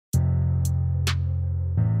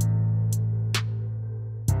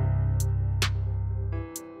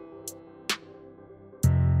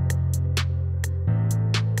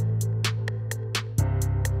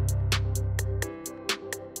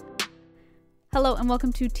Hello and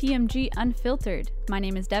welcome to TMG Unfiltered. My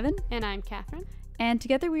name is Devin. And I'm Catherine. And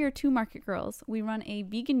together we are two market girls. We run a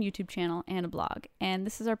vegan YouTube channel and a blog. And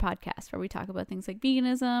this is our podcast where we talk about things like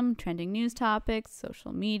veganism, trending news topics,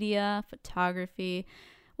 social media, photography,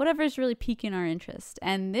 whatever is really piquing our interest.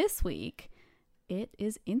 And this week, it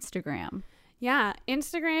is Instagram. Yeah,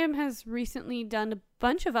 Instagram has recently done a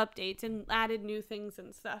bunch of updates and added new things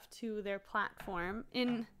and stuff to their platform.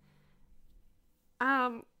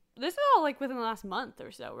 This is all like within the last month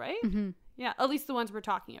or so, right? Mm-hmm. Yeah, at least the ones we're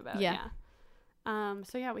talking about. Yeah.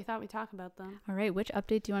 So yeah, we thought we'd talk about them. All right, which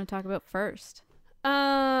update do you want to talk about first?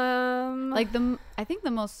 I think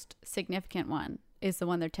the most significant one is the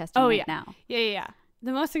one they're testing now. Yeah.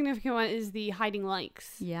 The most significant one is the hiding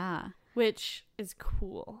likes. Yeah. Which is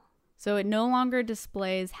cool. So it no longer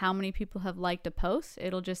displays how many people have liked a post.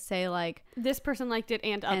 It'll just say like this person liked it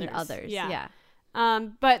and others. And others. Yeah.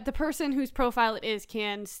 But the person whose profile it is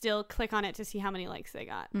can still click on it to see how many likes they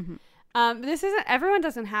got. Mm-hmm. Everyone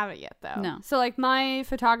doesn't have it yet though. No. So like my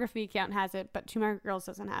photography account has it, but Two Market Girls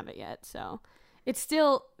doesn't have it yet. So it's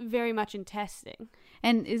still very much in testing.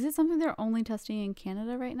 And is it something they're only testing in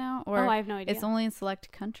Canada right now? Or I have no idea. It's only in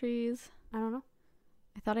select countries? I don't know.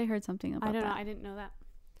 I thought I heard something about that. I don't know. I didn't know that.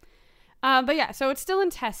 But yeah, so it's still in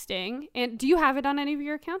testing. And do you have it on any of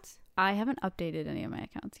your accounts? I haven't updated any of my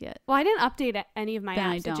accounts yet. Well, I didn't update any of my Then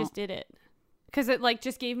apps. It just did it. Because it like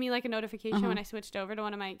just gave me like a notification when I switched over to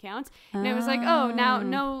one of my accounts. And it was like, oh, now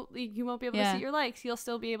no, you won't be able to see your likes. You'll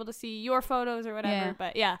still be able to see your photos or whatever. Yeah.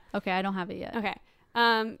 But yeah. Okay, I don't have it yet. Okay.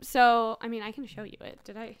 So I mean I can show you it.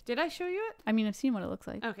 Did I show you it? I mean I've seen what it looks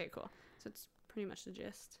like. Okay, cool. So it's pretty much the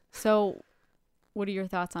gist. So what are your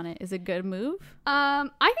thoughts on it? Is it a good move? I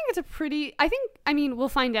think we'll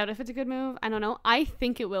find out if it's a good move. I don't know. I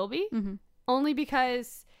think it will be. Mm-hmm. Only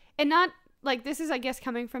because, and not like this is, I guess,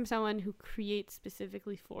 coming from someone who creates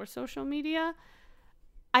specifically for social media.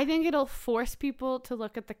 I think it'll force people to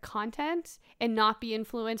look at the content and not be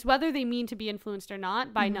influenced, whether they mean to be influenced or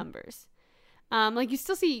not, by numbers. Like you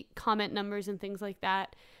still see comment numbers and things like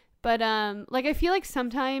that. But like I feel like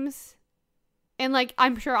sometimes, and like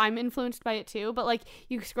I'm sure I'm influenced by it too, but like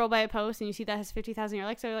you scroll by a post and you see that has 50,000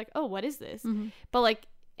 likes, so you're like, oh, what is this? Mm-hmm. But like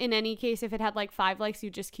in any case, if it had like 5 likes, you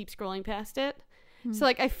just keep scrolling past it. Mm-hmm. So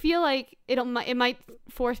like I feel like it might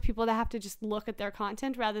force people to have to just look at their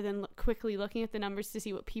content rather than quickly looking at the numbers to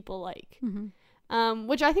see what people like. Mm-hmm.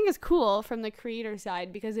 Which I think is cool from the creator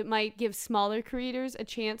side, because it might give smaller creators a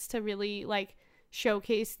chance to really like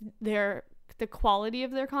showcase the quality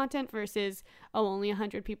of their content versus only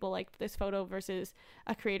 100 people liked this photo versus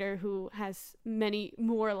a creator who has many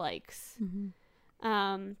more likes.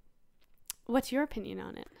 Mm-hmm. What's your opinion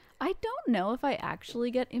on it? I don't know if I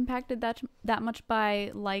actually get impacted that much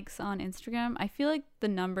by likes on Instagram. I feel like the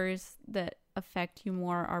numbers that affect you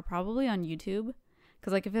more are probably on YouTube.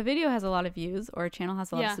 Because like if a video has a lot of views or a channel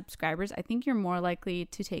has a lot of subscribers, I think you're more likely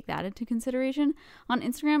to take that into consideration. On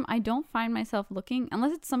Instagram, I don't find myself looking,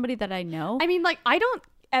 unless it's somebody that I know. I mean, like I don't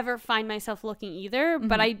ever find myself looking either,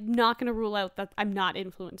 but I'm not going to rule out that I'm not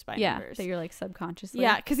influenced by numbers. That you're like subconsciously.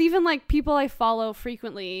 Yeah, because even like people I follow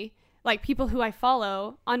frequently, like people who I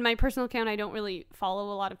follow on my personal account, I don't really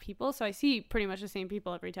follow a lot of people, so I see pretty much the same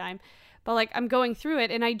people every time. But like I'm going through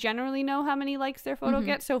it and I generally know how many likes their photo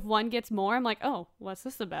gets, so if one gets more, I'm like, oh, what's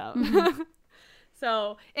this about?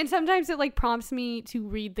 So, and sometimes it like prompts me to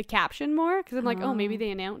read the caption more, because I'm like, oh, maybe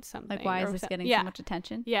they announced something. Like, why is this getting so much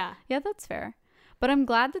attention? Yeah, that's fair. But I'm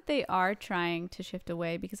glad that they are trying to shift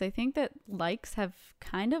away, because I think that likes have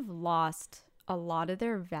kind of lost a lot of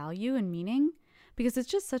their value and meaning, because it's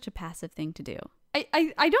just such a passive thing to do.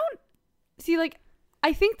 I don't see, like,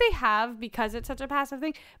 I think they have, because it's such a passive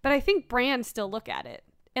thing, but I think brands still look at it.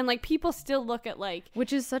 And like people still look at like,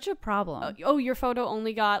 which is such a problem. Oh, your photo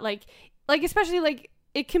only got like especially like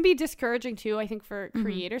it can be discouraging too, I think, for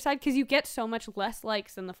creator side, because you get so much less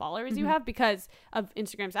likes than the followers you have because of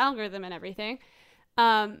Instagram's algorithm and everything.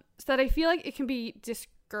 So that I feel like it can be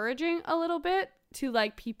discouraging a little bit to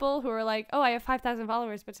like people who are like, oh, I have 5,000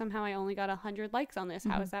 followers, but somehow I only got 100 likes on this.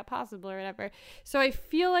 How is that possible or whatever? So I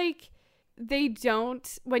feel like they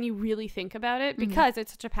don't, when you really think about it, because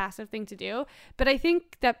it's such a passive thing to do. But I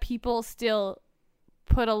think that people still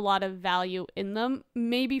put a lot of value in them,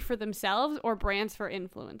 maybe for themselves or brands for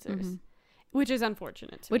influencers, which is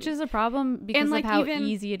unfortunate to me. Which is a problem because like, of how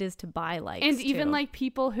easy it is to buy likes. And even like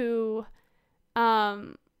people who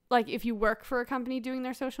like if you work for a company doing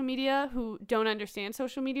their social media who don't understand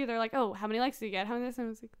social media, they're like, oh, how many likes do you get? How many this?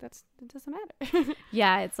 And it's like, it doesn't matter.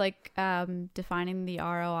 Yeah, it's like defining the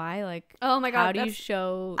ROI. Like, oh my God, how do you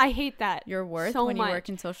show I hate that your worth so when much. You work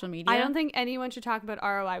in social media? I don't think anyone should talk about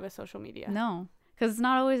ROI with social media. No. Because it's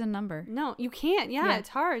not always a number. No, you can't. Yeah, it's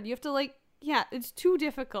hard. You have to it's too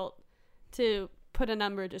difficult to put a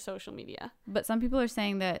number to social media. But some people are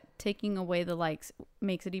saying that taking away the likes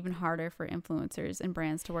makes it even harder for influencers and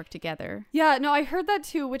brands to work together. Yeah, no, I heard that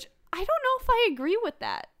too, which I don't know if I agree with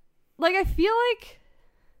that. Like, I feel like,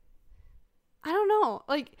 I don't know.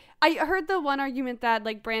 Like, I heard the one argument that,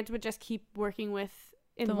 like, brands would just keep working with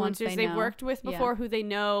influencers they've worked with before who they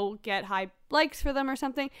know get high likes for them or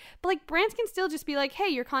something. But, like, brands can still just be like, hey,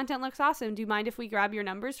 your content looks awesome. Do you mind if we grab your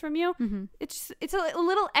numbers from you? Mm-hmm. It's a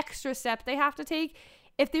little extra step they have to take.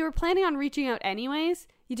 If they were planning on reaching out anyways,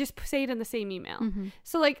 you just say it in the same email. Mm-hmm.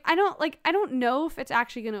 So, I don't know if it's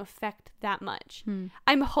actually going to affect that much.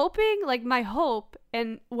 I'm hoping, my hope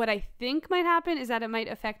and what I think might happen is that it might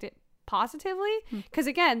affect it positively, because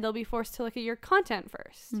again, they'll be forced to look at your content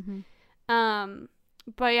first.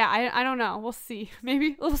 But yeah, I don't know. We'll see.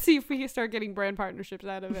 Maybe we'll see if we can start getting brand partnerships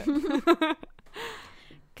out of it.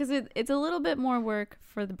 Because it's a little bit more work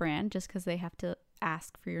for the brand, just because they have to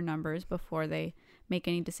ask for your numbers before they make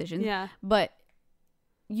any decisions. Yeah. But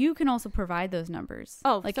you can also provide those numbers.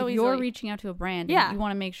 Oh, like so if you're easily. reaching out to a brand, Yeah. and you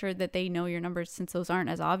want to make sure that they know your numbers, since those aren't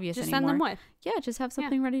as obvious Just anymore. send them with. Yeah, just have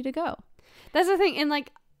something ready to go. That's the thing. And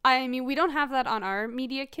I mean, we don't have that on our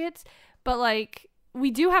media kits, but we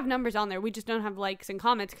do have numbers on there. We just don't have likes and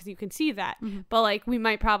comments because you can see that. But we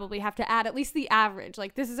might probably have to add at least the average.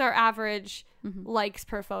 Like, this is our average likes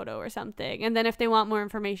per photo or something. And then if they want more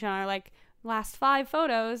information on our last 5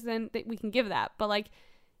 photos, then we can give that. But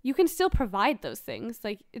you can still provide those things.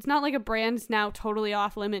 It's not like a brand's now totally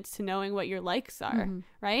off limits to knowing what your likes are,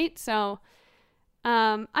 right? So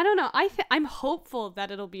I don't know. I'm hopeful that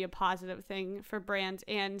it'll be a positive thing for brands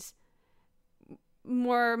and,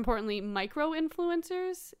 more importantly, micro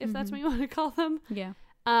influencers, if that's what you want to call them. Yeah.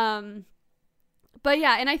 But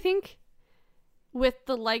yeah, and I think with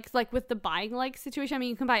the likes, with the buying likes situation, I mean,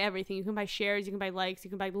 you can buy everything. You can buy shares, you can buy likes, you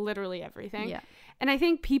can buy literally everything. Yeah. And I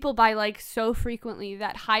think people buy likes so frequently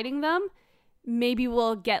that hiding them maybe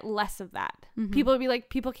will get less of that. People will be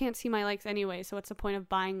like, people can't see my likes anyway, so what's the point of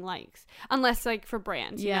buying likes? Unless for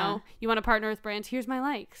brands, you know, you want to partner with brands, here's my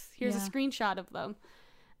likes, here's a screenshot of them.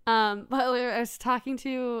 But I was talking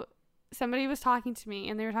to somebody was talking to me,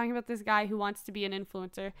 and they were talking about this guy who wants to be an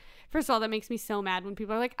influencer. First of all, that makes me so mad when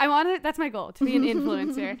people are like, that's my goal, to be an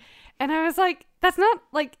influencer. And I was like, that's not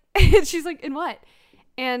she's like, in what?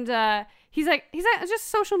 And he's like just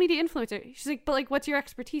social media influencer. She's like, but what's your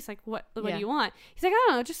expertise? What do you want? He's like, I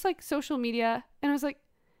don't know, just social media. And I was like,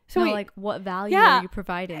 so wait, what value are you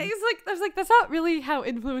providing? I was like, that's not really how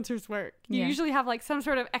influencers work. You Yeah. usually have some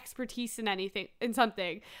sort of expertise in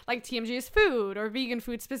something. Like TMG is food, or vegan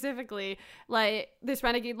food specifically. This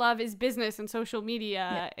Renegade Love is business and social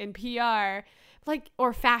media and PR,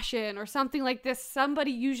 or fashion or something like this.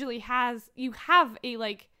 Somebody usually have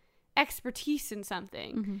a expertise in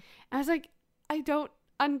something. And I was like, I don't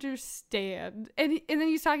understand. And then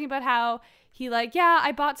he's talking about how he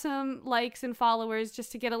I bought some likes and followers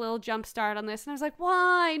just to get a little jump start on this. And I was like,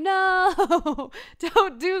 why? No,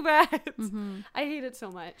 don't do that. I hate it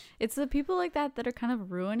so much. It's the people like that are kind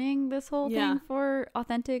of ruining this whole thing for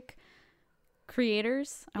authentic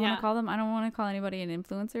creators. I want to call them. I don't want to call anybody an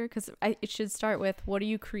influencer, because it should start with, what are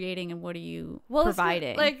you creating and what are you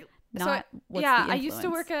providing? Not what's the I used to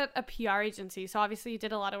influence. work at a PR agency, so obviously you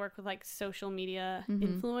did a lot of work with social media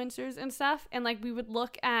influencers and stuff, and we would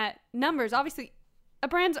look at numbers. Obviously, a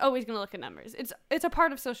brand's always going to look at numbers. It's a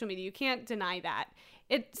part of social media. You can't deny that.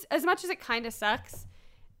 It's, as much as it kind of sucks,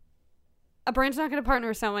 a brand's not going to partner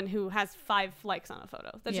with someone who has 5 likes on a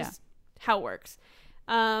photo. That's just how it works.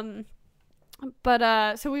 But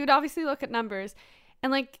so we would obviously look at numbers,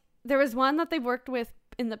 and there was one that they worked with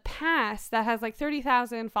in the past that has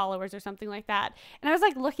 30,000 followers or something like that. And I was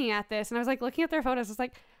looking at this, and I was looking at their photos. I was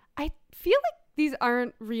like, I feel like these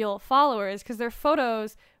aren't real followers, because their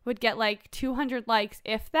photos would get 200 likes,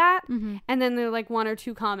 if that. And then they're 1 or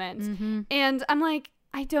 2 comments. And I'm like,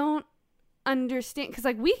 I don't understand, because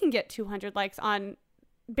we can get 200 likes on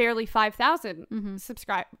barely 5,000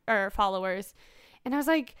 subscribe or followers. And I was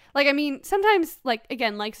like, I mean, sometimes,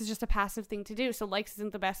 again, likes is just a passive thing to do, so likes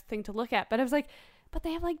isn't the best thing to look at. But I was like, but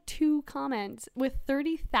they have 2 comments with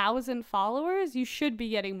 30,000 followers. You should be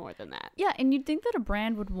getting more than that. Yeah, and you'd think that a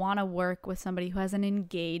brand would want to work with somebody who has an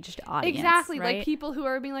engaged audience. Exactly, right? People who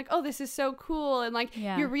are being oh, this is so cool, and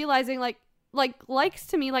you're realizing likes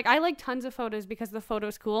to me, I like tons of photos because the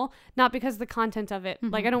photo's cool, not because the content of it.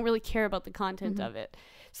 I don't really care about the content of it.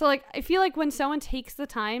 So I feel when someone takes the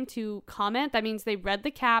time to comment, that means they read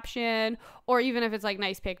the caption, or even if it's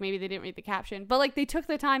nice pic, maybe they didn't read the caption, but they took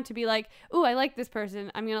the time to be ooh, I like this person,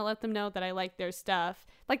 I'm gonna let them know that I like their stuff.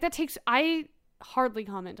 That takes, I hardly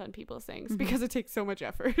comment on people's things because it takes so much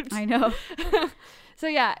effort. I know. So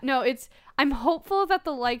yeah, no, I'm hopeful that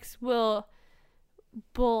the likes will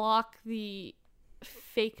block the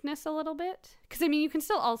fakeness a little bit, because I mean, you can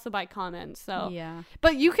still also buy comments, so Yeah.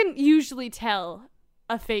 but you can usually tell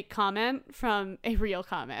a fake comment from a real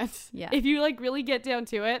comment. Yeah. If you like really get down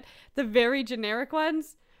to it, the very generic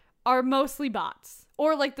ones are mostly bots,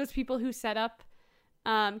 or like those people who set up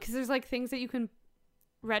because there's like things that you can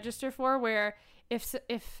register for where if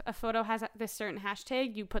a photo has this certain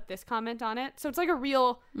hashtag, you put this comment on it, so it's like a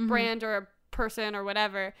real brand or a person or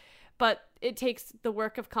whatever, but it takes the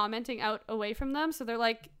work of commenting out away from them. So they're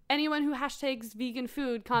like, anyone who hashtags vegan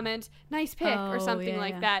food, comment nice pic or something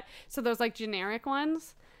that. So those like generic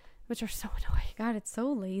ones, which are so annoying. God, it's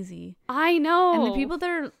so lazy. I know. And the people that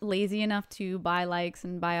are lazy enough to buy likes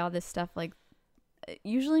and buy all this stuff, like, it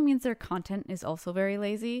usually means their content is also very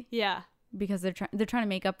lazy. Yeah. Because they're trying to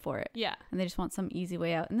make up for it. Yeah. And they just want some easy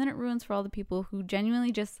way out. And then it ruins for all the people who genuinely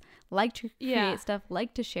just like to create stuff,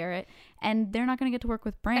 like to share it, and they're not going to get to work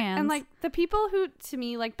with brands. And like the people who, to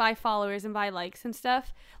me, like buy followers and buy likes and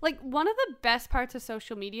stuff, like one of the best parts of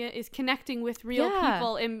social media is connecting with real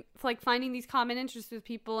people and like finding these common interests with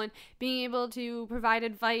people and being able to provide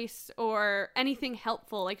advice or anything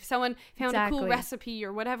helpful. Like if someone found a cool recipe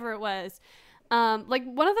or whatever it was. Like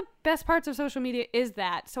one of the best parts of social media is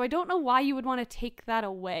that. So I don't know why you would want to take that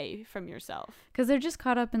away from yourself. Because they're just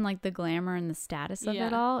caught up in like the glamour and the status of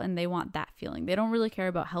it all, and they want that feeling. They don't really care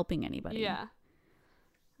about helping anybody. Yeah.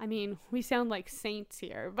 I mean, we sound like saints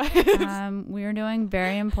here, but we are doing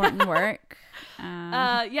very important work.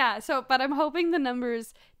 Yeah. So, but I'm hoping the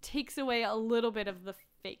numbers takes away a little bit of the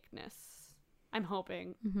fakeness. I'm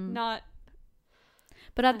hoping not.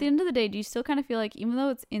 But at the end of the day, do you still kind of feel like, even though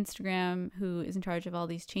it's Instagram who is in charge of all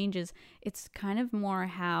these changes, it's kind of more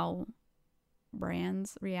how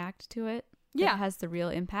brands react to it that has the real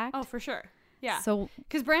impact? Oh, for sure. Yeah. So,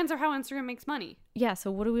 because brands are how Instagram makes money. Yeah. So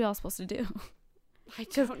what are we all supposed to do? I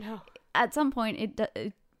don't know. At some point,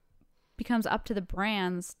 it becomes up to the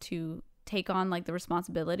brands to take on like the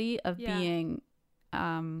responsibility of being,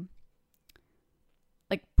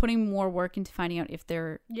 like putting more work into finding out if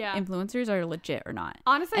their influencers are legit or not.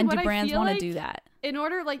 Honestly, and do brands want to do that? In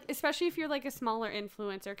order, like, especially if you're like a smaller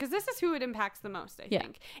influencer, because this is who it impacts the most, I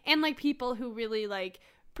think. And like people who really like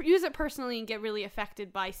use it personally and get really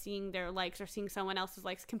affected by seeing their likes or seeing someone else's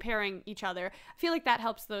likes, comparing each other. I feel like that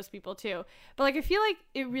helps those people too. But like, I feel like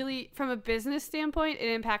it really, from a business standpoint,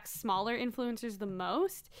 it impacts smaller influencers the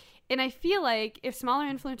most. And I feel like if smaller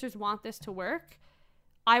influencers want this to work,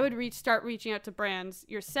 I would start reaching out to brands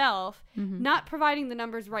yourself, not providing the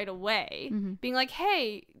numbers right away, being like,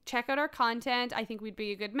 hey, check out our content. I think we'd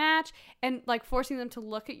be a good match. And like forcing them to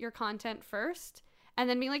look at your content first and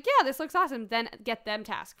then being like, yeah, this looks awesome. Then get them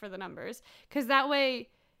to ask for the numbers. Because that way,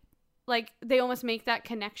 like, they almost make that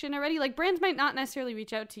connection already. Like, brands might not necessarily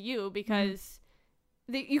reach out to you because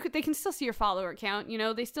they can still see your follower count. You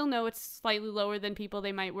know, they still know it's slightly lower than people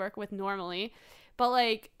they might work with normally. But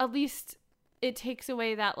like, at least it takes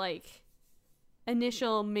away that like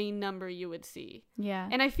initial main number you would see. Yeah.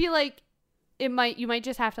 And I feel like you might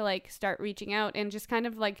just have to like start reaching out and just kind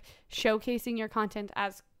of like showcasing your content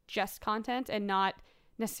as just content and not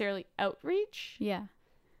necessarily outreach. Yeah.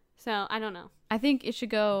 So I don't know. I think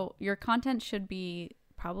your content should be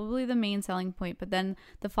probably the main selling point, but then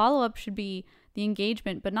the follow-up should be the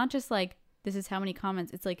engagement, but not just like, this is how many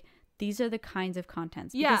comments. It's like, these are the kinds of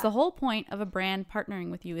contents. Because the whole point of a brand partnering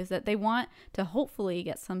with you is that they want to hopefully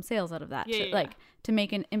get some sales out of that, to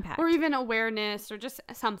make an impact. Or even awareness or just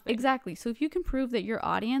something. Exactly. So if you can prove that your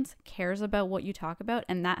audience cares about what you talk about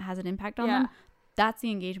and that has an impact on them, that's the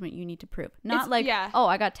engagement you need to prove. Not oh,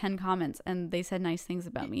 I got 10 comments and they said nice things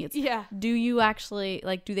about me. It's do you actually,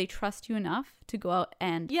 like, do they trust you enough to go out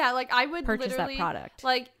and like I would purchase that product?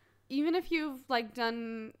 Like, even if you've like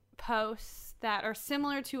done posts that are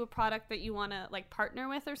similar to a product that you want to like partner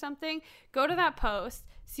with or something, go to that post,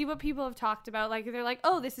 see what people have talked about. Like, they're like,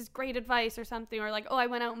 oh, this is great advice or something, or like, oh, I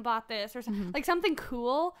went out and bought this or something, like something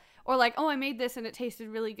cool, or like, oh, I made this and it tasted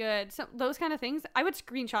really good. So those kind of things, I would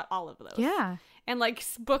screenshot all of those. Yeah. And like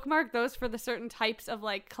bookmark those for the certain types of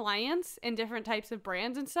like clients and different types of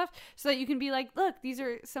brands and stuff, so that you can be like, look, these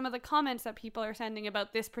are some of the comments that people are sending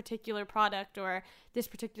about this particular product or this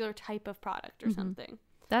particular type of product or something.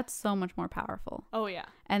 That's so much more powerful. Oh, yeah.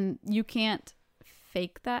 And you can't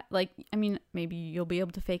fake that. Like, I mean, maybe you'll be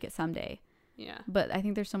able to fake it someday. Yeah. But I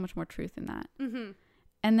think there's so much more truth in that.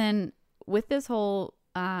 And then with this whole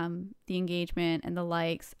the engagement and the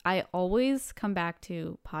likes, I always come back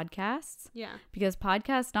to podcasts. Yeah. Because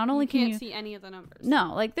podcasts, not only you can't see any of the numbers.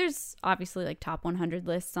 No, like there's obviously like top 100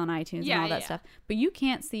 lists on iTunes and all that stuff, but you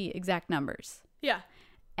can't see exact numbers. Yeah.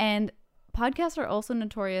 And podcasts are also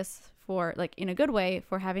notorious for, like, in a good way,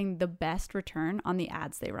 for having the best return on the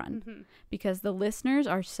ads they run, because the listeners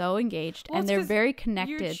are so engaged and they're very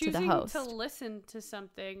connected to the host. You're choosing to listen to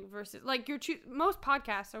something versus, like, most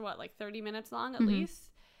podcasts are like 30 minutes long at least.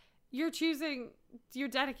 You're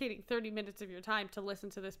dedicating 30 minutes of your time to listen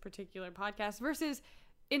to this particular podcast versus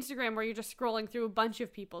Instagram, where you're just scrolling through a bunch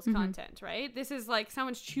of people's content, right? This is like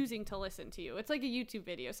someone's choosing to listen to you. It's like a YouTube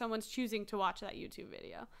video. Someone's choosing to watch that YouTube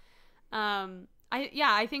video.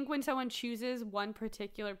 I think when someone chooses one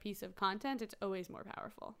particular piece of content, it's always more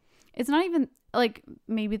powerful. It's not even like,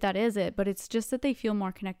 maybe that is it, but it's just that they feel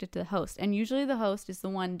more connected to the host. And usually the host is the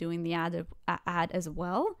one doing the ad as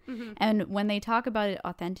well. And when they talk about it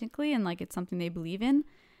authentically and like it's something they believe in,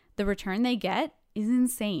 the return they get is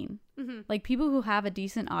insane. Like, people who have a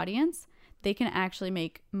decent audience, they can actually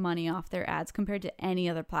make money off their ads compared to any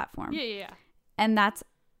other platform. Yeah. And that's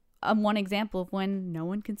one example of when no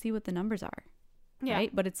one can see what the numbers are. Yeah.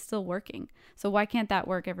 Right? But it's still working. So why can't that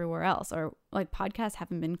work everywhere else? Or, like, podcasts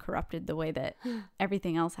haven't been corrupted the way that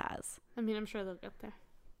everything else has. I mean, I'm sure they'll get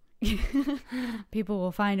there. People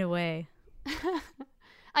will find a way.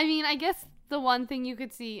 I mean, I guess the one thing you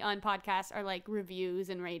could see on podcasts are like reviews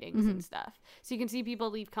and ratings and stuff. So you can see people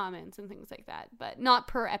leave comments and things like that, but not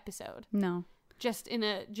per episode. No. Just in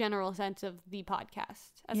a general sense of the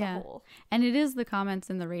podcast as a whole. And it is the comments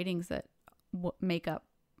and the ratings that make up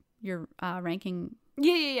your ranking.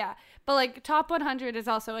 Yeah. But like top 100 is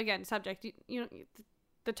also, again, subject. You know,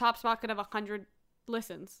 the top spot could have 100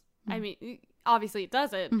 listens. I mean, obviously it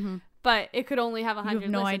doesn't, but it could only have 100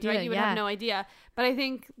 listens, idea, right? You would have no idea. But I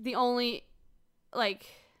think the only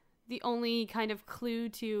kind of clue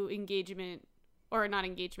to engagement, or not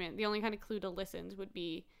engagement, the only kind of clue to listens would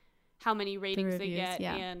be how many ratings they get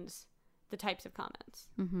and the types of comments.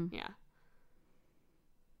 Yeah.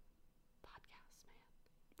 Podcasts, man.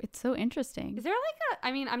 It's so interesting. Is there like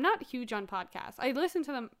I mean, I'm not huge on podcasts. I listen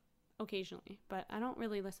to them occasionally, but I don't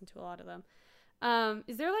really listen to a lot of them.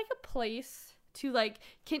 Is there like a place to like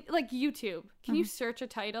YouTube? Can you search a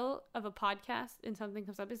title of a podcast and something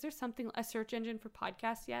comes up? Is there a search engine for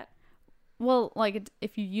podcasts yet? Well, like,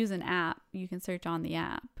 if you use an app, you can search on the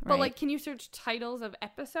app, right? But like, can you search titles of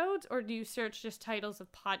episodes, or do you search just titles of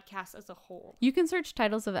podcasts as a whole? You can search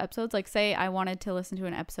titles of episodes. Like, say I wanted to listen to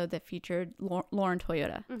an episode that featured Lauren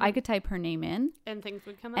Toyota. I could type her name in. And things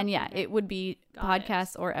would come up? And it would be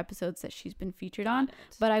podcasts or episodes that she's been featured on.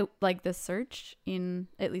 But I like the search in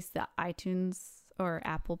at least the iTunes or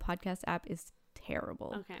Apple podcast app is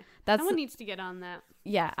terrible. Okay. Someone needs to get on that.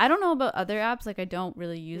 Yeah. I don't know about other apps. Like, I don't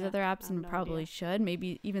really use other apps and probably should.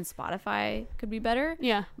 Maybe even Spotify could be better.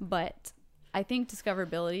 Yeah. But I think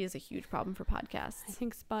discoverability is a huge problem for podcasts. I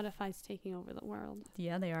think Spotify's taking over the world.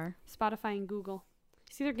 Yeah, they are. Spotify and Google.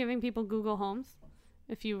 You see, they're giving people Google Homes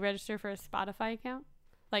if you register for a Spotify account.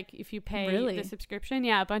 Like, if you pay the subscription.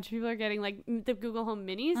 Yeah, a bunch of people are getting, like, the Google Home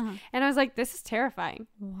Minis. And I was like, this is terrifying.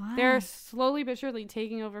 Why? They're slowly but surely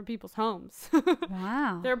taking over people's homes.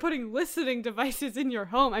 Wow. They're putting listening devices in your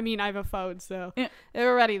home. I mean, I have a phone, so they're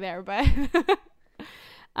already there. But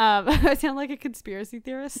I sound like a conspiracy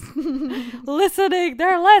theorist. Listening.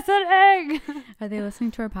 They're listening. Are they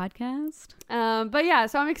listening to our podcast? But yeah,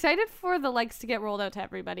 so I'm excited for the likes to get rolled out to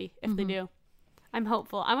everybody if they do. I'm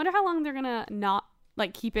hopeful. I wonder how long they're going to not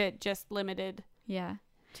keep it just limited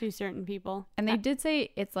to certain people. And they did say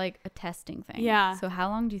it's like a testing thing. Yeah. So how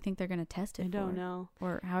long do you think they're going to test it for? I don't know.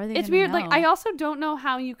 Or how are they It's weird. Know? Like, I also don't know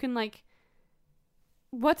how you can,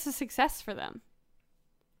 what's a success for them?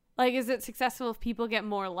 Like, is it successful if people get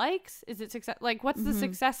more likes? Is it success? Like, what's the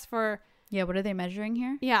success for? Yeah. What are they measuring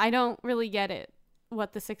here? Yeah. I don't really get it.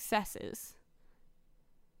 What the success is.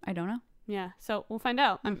 I don't know. Yeah. So we'll find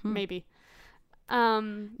out. Maybe.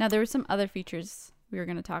 Now there were some other features we were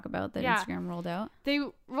going to talk about that Instagram rolled out. They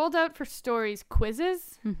rolled out for stories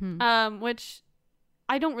quizzes, which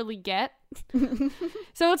I don't really get.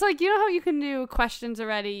 So it's like, you know how you can do questions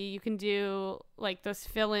already? You can do like those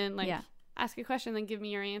fill in, ask a question, then give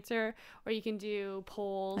me your answer. Or you can do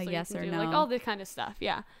polls. A yes or no. Like all this kind of stuff.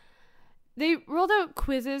 Yeah. They rolled out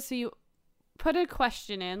quizzes. So you put a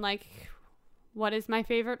question in, like, what is my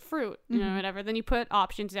favorite fruit? You know, whatever. Then you put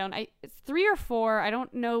options down. It's 3 or 4. I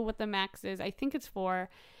don't know what the max is. I think it's 4.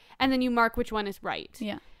 And then you mark which one is right.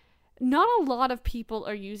 Yeah. Not a lot of people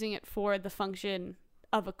are using it for the function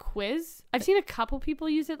of a quiz. I've seen a couple people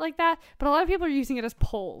use it like that, but a lot of people are using it as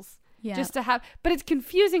polls. Yeah. Just to have, but it's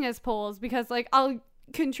confusing as polls because, like, I'll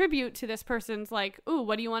contribute to this person's like, ooh,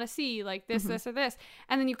 what do you want to see? Like this, this, or this.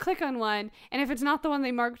 And then you click on one, and if it's not the one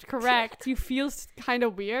they marked correct, you feel kind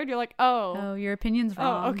of weird. You're like, oh, your opinion's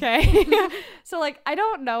wrong. Oh, okay. So like, I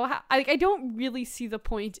don't know how, I don't really see the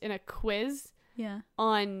point in a quiz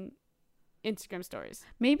on Instagram stories.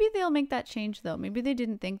 Maybe they'll make that change though. Maybe they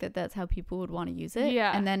didn't think that that's how people would want to use it.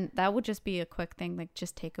 Yeah. And then that would just be a quick thing, like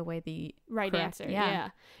just take away the right correct answer. Yeah.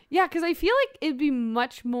 Yeah. Cause I feel like it'd be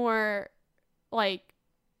much more like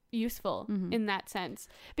useful in that sense,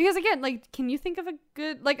 because again, like, can you think of a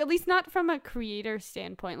good, like, at least not from a creator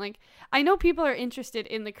standpoint, like, I know people are interested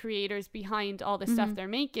in the creators behind all the stuff they're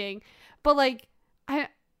making, but like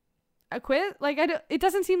a quiz, like, it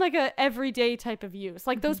doesn't seem like a everyday type of use.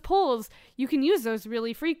 Like those polls, you can use those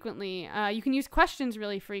really frequently, you can use questions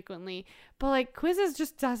really frequently, but like quizzes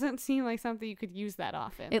just doesn't seem like something you could use that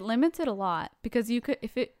often. It limits it a lot, because you could,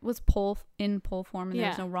 if it was poll form and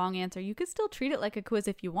there's no wrong answer, you could still treat it like a quiz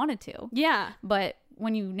if you wanted to. Yeah. But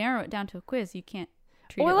when you narrow it down to a quiz, you can't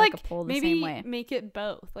treat it like a poll the same way. Maybe make it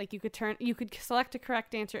both. Like you could select a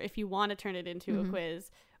correct answer if you want to turn it into a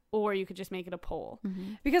quiz, or you could just make it a poll.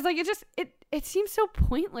 Because like it seems so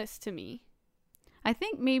pointless to me. I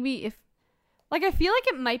think maybe if, like, I feel like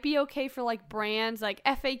it might be okay for like brands, like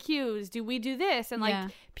FAQs, do we do this? And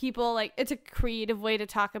like people, like, it's a creative way to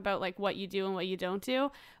talk about like what you do and what you don't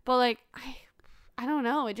do. But like, I don't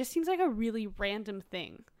know. It just seems like a really random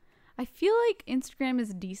thing. I feel like Instagram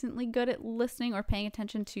is decently good at listening or paying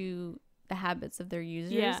attention to the habits of their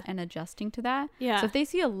users and adjusting to that. Yeah. So if they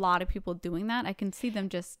see a lot of people doing that, I can see them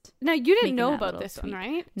just. Now, you didn't know about this one,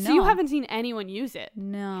 right? No. So you haven't seen anyone use it.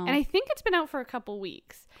 No. And I think it's been out for a couple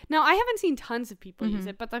weeks. Now, I haven't seen tons of people use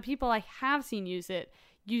it, but the people I have seen used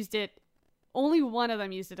it. Only one of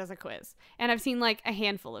them used it as a quiz. And I've seen like a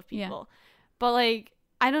handful of people. Yeah. But like,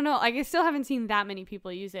 I don't know. Like, I still haven't seen that many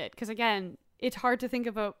people use it. Because again, it's hard to think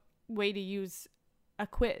of a way to use a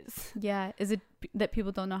quiz. Yeah. Is it that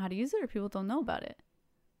people don't know how to use it, or people don't know about it?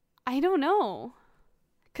 I don't know.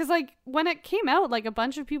 Because like when it came out, like a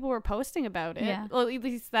bunch of people were posting about it. Yeah. Well, at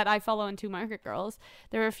least that I follow on 2 Market Girls.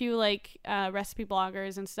 There were a few like recipe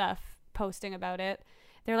bloggers and stuff posting about it.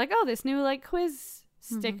 They're like, oh, this new like quiz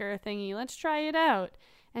sticker thingy, let's try it out.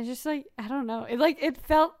 And just like, I don't know, it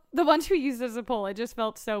felt, the ones who used it as a poll, it just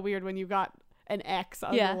felt so weird when you got an X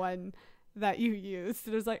on the one that you used.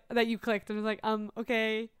 It was like, that you clicked, and it was like,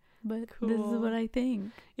 okay, but cool. This is what I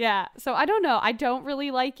think. Yeah. So I don't know. I don't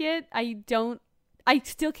really like it. I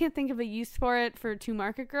still can't think of a use for it for 2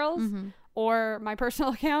 Market Girls or my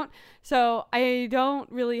personal account. So I don't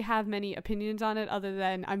really have many opinions on it, other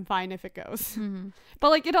than I'm fine if it goes. But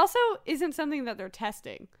like, it also isn't something that they're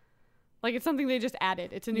testing. Like, it's something they just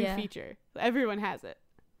added. It's a new feature. Everyone has it.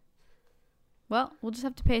 Well, we'll just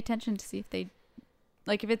have to pay attention to see if they,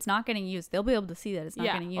 like, if it's not getting used, they'll be able to see that it's not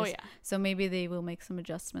getting used. Oh, yeah. So maybe they will make some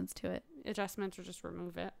adjustments to it. Adjustments, or just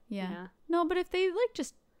remove it. Yeah. No, but if they like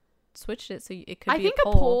just switched it so it could be a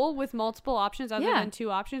poll with multiple options other than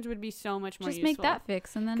 2 options would be so much more useful. Just make that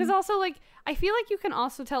fix, and then, because also, like, I feel like you can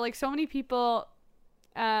also tell, like, so many people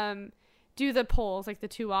do the polls, like the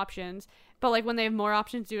 2 options, but like when they have more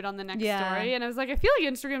options, do it on the next story. And I was like, I feel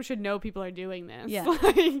like Instagram should know people are doing this. Yeah.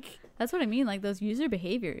 Like, that's what I mean, like those user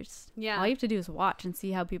behaviors. Yeah, all you have to do is watch and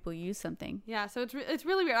see how people use something. Yeah, so it's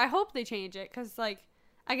really weird. I hope they change it, because like,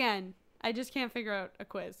 again, I just can't figure out a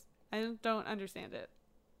quiz. I don't understand it.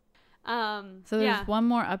 So there's one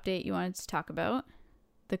more update you wanted to talk about,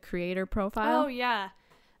 the creator profile. Oh yeah,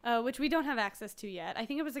 which we don't have access to yet. I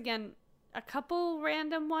think it was, again, a couple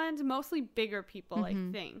random ones, mostly bigger people, I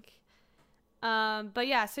think. But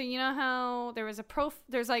yeah, so you know how there was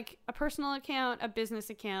there's like a personal account, a business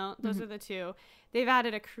account. Those are the 2. They've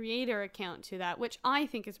added a creator account to that, which I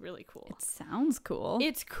think is really cool. It sounds cool.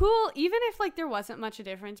 It's cool, even if like there wasn't much a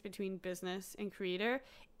difference between business and creator.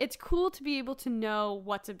 It's cool to be able to know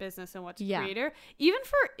what's a business and what's a creator, even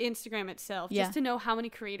for Instagram itself, just to know how many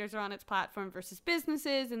creators are on its platform versus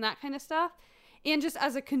businesses and that kind of stuff. And just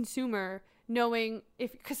as a consumer, knowing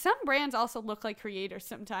because some brands also look like creators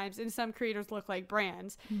sometimes, and some creators look like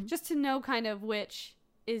brands, just to know kind of which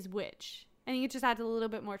is which. I think it just adds a little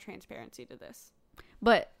bit more transparency to this.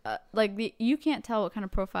 But like you can't tell what kind of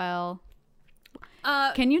profile.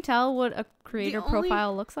 Can you tell what a creator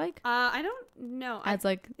profile looks like? I don't know.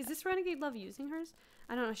 Is this Renegade Love using hers?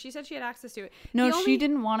 I don't know. She said she had access to it. No, she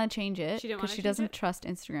didn't want to change it because she doesn't trust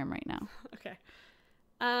Instagram right now. Okay.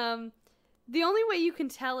 The only way you can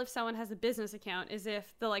tell if someone has a business account is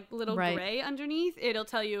if the like little gray underneath, it'll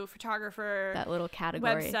tell you photographer, that little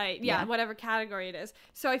category, website, whatever category it is.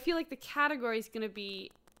 So I feel like the category is going to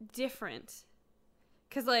be different,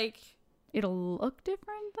 because like It'll look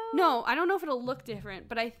different though? No, I don't know if it'll look different,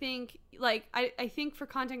 but I think like I think for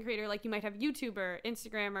content creator, like you might have YouTuber,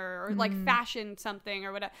 Instagrammer, or like fashion something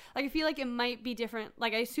or whatever. Like I feel like it might be different.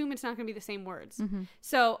 Like I assume it's not going to be the same words.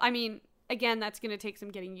 So I mean, again, that's going to take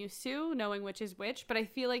some getting used to knowing which is which. But I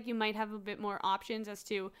feel like you might have a bit more options as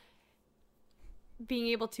to being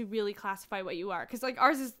able to really classify what you are, because like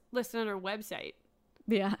ours is listed on our website.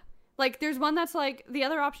 Yeah. Like, there's one that's, like, the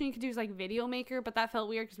other option you could do is, like, video maker, but that felt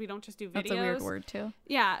weird because we don't just do videos. That's a weird word, too.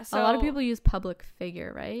 Yeah, so... A lot of people use public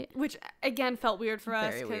figure, right? Which, again, felt weird for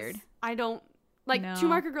us. Very weird. I don't... Like, No. Two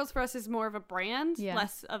Marker Girls for us is more of a brand, Yeah.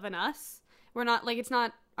 less of an us. We're not, like, it's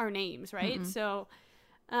not our names, right? So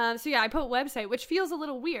yeah, I put website, which feels a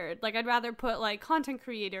little weird. Like, I'd rather put, like, content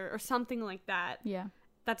creator or something like that. Yeah.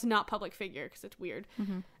 That's not public figure because it's weird.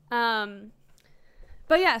 But,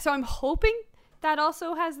 yeah, so I'm hoping... that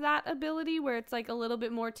also has that ability where it's like a little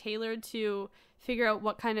bit more tailored to figure out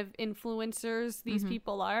what kind of influencers these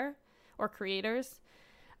people are or creators.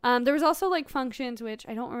 There was also like functions, which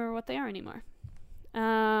I don't remember what they are anymore.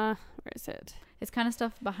 Where is it? It's kind of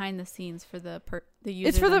stuff behind the scenes for the user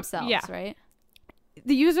It's for themselves, right?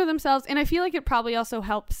 The user themselves. And I feel like it probably also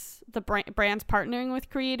helps the brands partnering with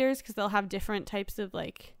creators because they'll have different types of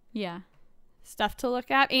like stuff to look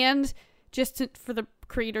at. And just for the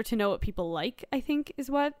creator to know what people like, I think is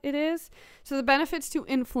what it is. So the benefits to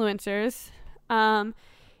influencers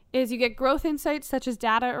is you get growth insights such as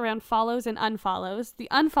data around follows and unfollows. The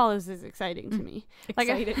unfollows is exciting to me.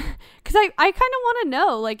 Exciting. Because I kind of want to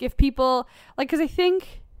know, like, if people, like, because I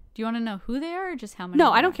think... Do you want to know who they are or just how many?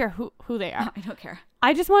 No, I don't care who they are. No, I don't care.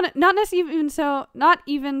 I just want to, not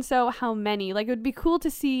even so how many. Like, it would be cool to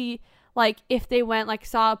see... like if they went like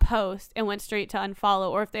saw a post and went straight to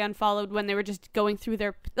unfollow, or if they unfollowed when they were just going through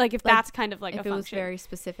their like if that's kind of like if a it function. was very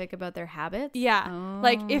specific about their habits.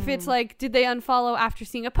 Like if it's like, did they unfollow after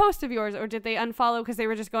seeing a post of yours, or did they unfollow because they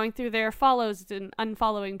were just going through their follows and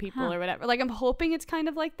unfollowing people or whatever. Like I'm hoping it's kind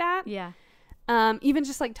of like that. Yeah. Even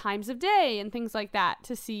just like times of day and things like that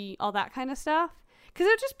to see all that kind of stuff, because it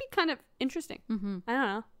would just be kind of interesting. I don't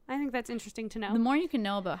know. I think that's interesting to know. The more you can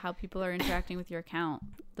know about how people are interacting with your account,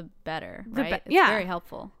 the better, right? It's yeah. very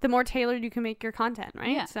helpful. The more tailored you can make your content,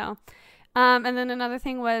 right? Yeah. So, and then another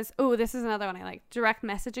thing was, this is another one I like, direct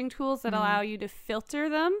messaging tools that allow you to filter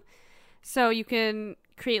them. So you can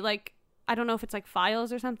create like, I don't know if it's like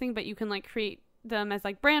files or something, but you can like create them as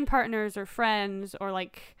like brand partners or friends or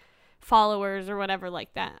like followers or whatever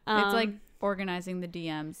like that. It's like organizing the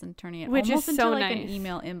DMs and turning it which almost is into so like nice. an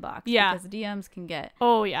email inbox. Yeah. Because DMs can get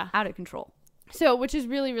out of control. So, which is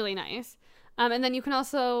really, really nice. And then you can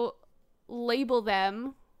also label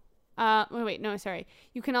them.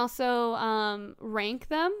 You can also rank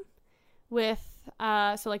them with,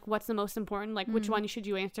 so like what's the most important, like which one should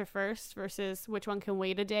you answer first versus which one can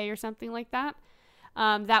wait a day or something like that.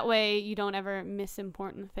 That way you don't ever miss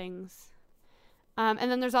important things.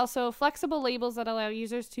 And then there's also flexible labels that allow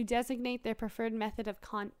users to designate their preferred method of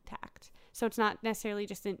contact. So it's not necessarily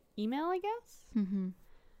just an email, I guess.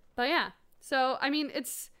 But yeah. So, I mean,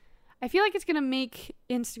 I feel like it's going to make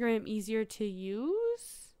Instagram easier to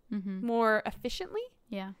use more efficiently.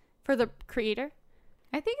 Yeah. For the creator.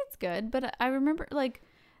 I think it's good, but I remember like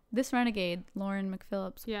this renegade, Lauren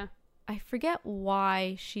McPhillips. Yeah. I forget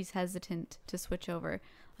why she's hesitant to switch over.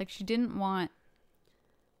 Like she didn't want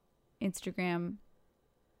Instagram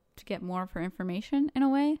to get more of her information in a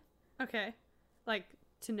way. Okay. Like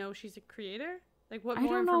to know she's a creator? Like what I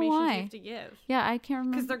more don't know information do why. you have to give? Yeah, I can't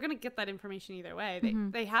remember. Because they're going to get that information either way.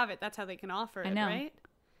 They have it. That's how they can offer it, I know. right?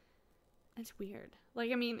 It's weird.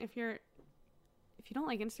 Like, I mean, if you don't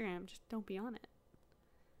like Instagram, just don't be on it.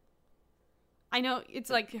 I know it's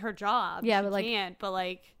like her job. Yeah, she but like, can't, but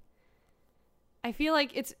like, I feel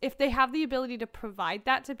like it's, if they have the ability to provide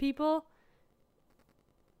that to people,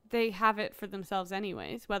 they have it for themselves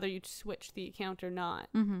anyways, whether you switch the account or not.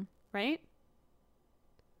 Right?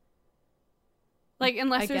 Like,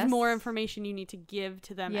 unless there's more information you need to give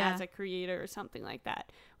to them as a creator or something like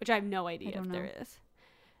that, which I have no idea if there is.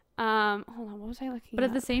 Hold on, what was I looking But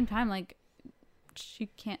at at the same time, like, she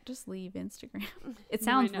can't just leave Instagram. It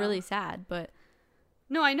sounds really sad, but...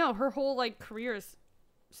 No, I know. Her whole, like, career is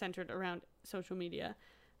centered around social media.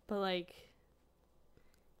 But, like,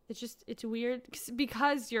 it's weird.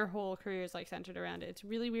 Because your whole career is, like, centered around it. It's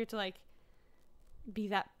really weird to, like, be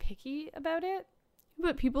that picky about it.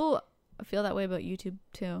 But people feel that way about YouTube,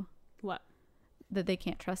 too. What? That they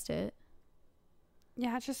can't trust it.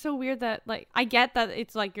 Yeah, it's just so weird that, like, I get that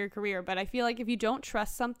it's, like, your career. But I feel like if you don't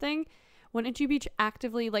trust something... Wouldn't you be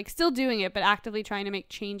actively, like, still doing it, but actively trying to make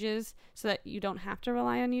changes so that you don't have to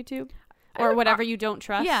rely on YouTube? Or whatever you don't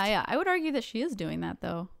trust? Yeah. I would argue that she is doing that,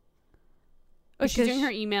 though. Oh, she's doing Because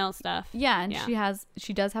her email stuff. Yeah, and Yeah.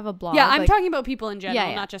 she does have a blog. Yeah, I'm like, talking about people in general, Yeah,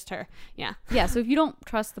 yeah. not just her. Yeah. yeah, so if you don't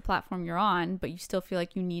trust the platform you're on, but you still feel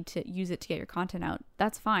like you need to use it to get your content out,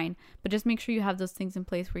 that's fine. But just make sure you have those things in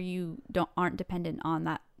place where you aren't dependent on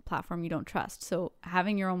that platform you don't trust. So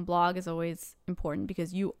having your own blog is always important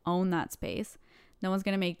because you own that space. No one's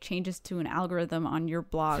going to make changes to an algorithm on your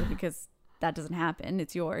blog because that doesn't happen.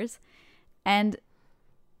 It's yours. And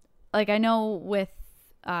like I know with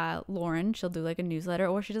Lauren, she'll do like a newsletter,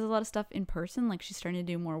 or she does a lot of stuff in person. Like she's starting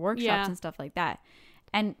to do more workshops Yeah. and stuff like that.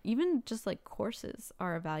 And even just like courses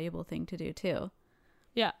are a valuable thing to do too.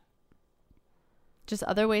 Yeah. Just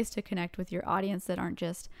other ways to connect with your audience that aren't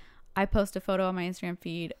just, I post a photo on my Instagram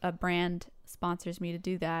feed, a brand sponsors me to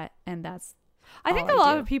do that, and that's I think all a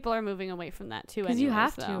lot do. of people are moving away from that too. Because you anyways,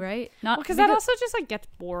 have to, though. right? Not Because that also just like gets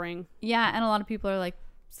boring. Yeah, and a lot of people are like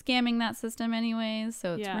scamming that system anyways,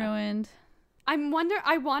 so it's Yeah. ruined. I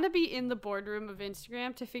want to be in the boardroom of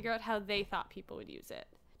Instagram to figure out how they thought people would use it.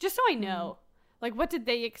 Just so I know. Like, what did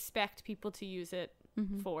they expect people to use it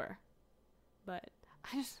for? But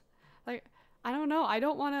I just, like, I don't know. I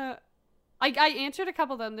don't want to, I answered a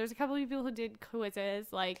couple of them. There's a couple of people who did quizzes,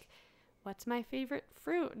 like, what's my favorite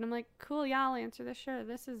fruit? And I'm like, cool, yeah, I'll answer this. Sure,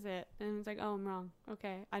 this is it. And it's like, oh, I'm wrong.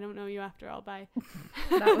 Okay, I don't know you after all. Bye.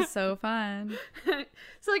 That was so fun.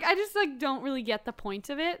 So, like, I just, like, don't really get the point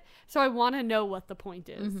of it. So I want to know what the point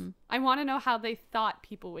is. I want to know how they thought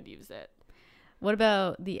people would use it. What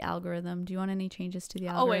about the algorithm? Do you want any changes to the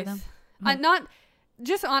algorithm? Always. Not,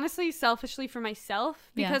 just honestly, selfishly for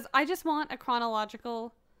myself, Yeah. because I just want a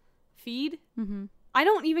chronological feed. Mm-hmm. I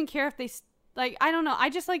don't even care if they, like, I don't know. I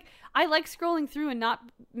just, like, I like scrolling through and not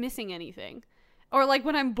missing anything. Or, like,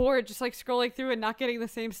 when I'm bored, just, like, scrolling through and not getting the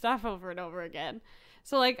same stuff over and over again.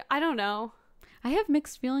 So, like, I don't know. I have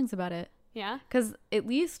mixed feelings about it. Yeah? Because at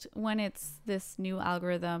least when it's this new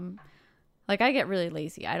algorithm, like I get really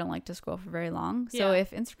lazy. I don't like to scroll for very long. So Yeah.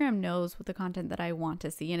 if Instagram knows what the content that I want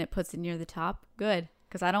to see and it puts it near the top, good.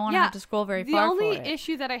 Because I don't want to Yeah, have to scroll very The far only for it.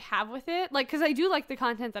 issue that I have with it, like, because I do like the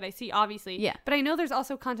content that I see, obviously. Yeah. But I know there's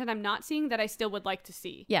also content I'm not seeing that I still would like to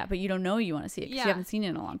see. Yeah, but you don't know you want to see it because Yeah. you haven't seen it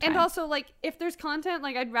in a long time. And also, like, if there's content,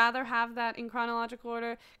 like, I'd rather have that in chronological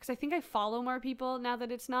order, because I think I follow more people now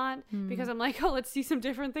that it's not, because I'm like, oh, let's see some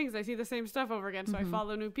different things. I see the same stuff over again, so I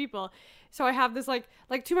follow new people. So I have this, like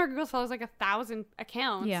Two Market Girls follows, like, 1,000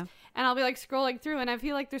 accounts. Yeah. And I'll be, like, scrolling through, and I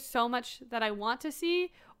feel like there's so much that I want to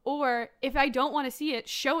see, or if I don't want to see it,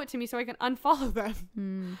 show it to me so I can unfollow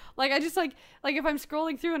them. Like, I just, like, if I'm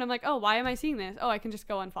scrolling through and I'm like, oh, why am I seeing this? Oh, I can just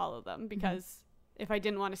go unfollow them, because if I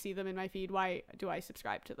didn't want to see them in my feed, why do I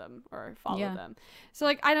subscribe to them or follow Yeah. them? So,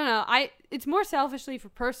 like, I don't know. It's more selfishly for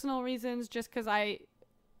personal reasons, just because I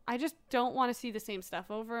just don't want to see the same stuff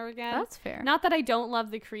over again. That's fair. Not that I don't love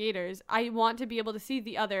the creators. I want to be able to see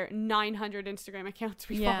the other 900 Instagram accounts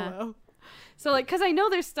we Yeah. follow. So, like, because I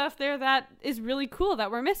know there's stuff there that is really cool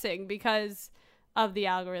that we're missing because of the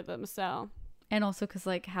algorithm. So, And also because,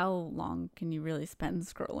 like, how long can you really spend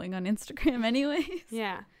scrolling on Instagram anyways?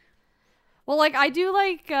 yeah. Well, like, I do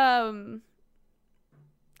like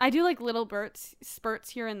little spurts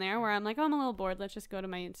here and there where I'm like, oh, I'm a little bored. Let's just go to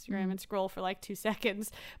my Instagram and scroll for like 2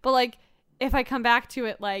 seconds. But, like, if I come back to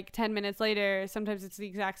it like 10 minutes later, sometimes it's the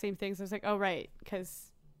exact same thing. So it's like, oh, right,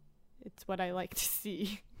 because it's what I like to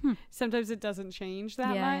see. Sometimes it doesn't change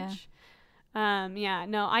that Yeah, much. Yeah,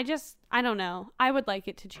 no, I don't know. I would like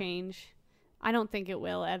it to change. I don't think it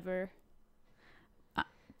will ever.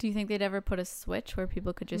 Do you think they'd ever put a switch where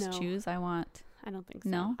people could just No. choose, I don't think so.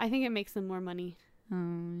 No? I think it makes them more money.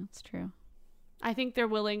 That's true. I think they're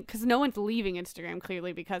willing, because no one's leaving Instagram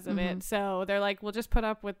clearly because of it. So they're like, we'll just put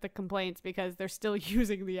up with the complaints because they're still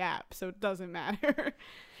using the app. So it doesn't matter.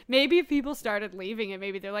 Maybe if people started leaving it,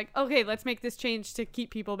 maybe they're like, okay, let's make this change to keep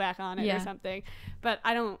people back on it or something. But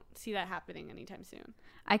I don't see that happening anytime soon.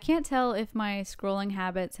 I can't tell if my scrolling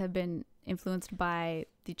habits have been influenced by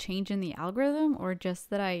the change in the algorithm or just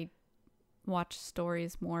that I watch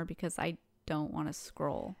stories more because I don't want to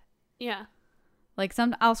scroll. Yeah. Like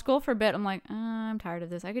I'll scroll for a bit. I'm like, I'm tired of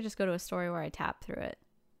this. I could just go to a story where I tap through it.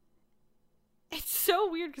 It's so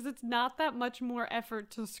weird because it's not that much more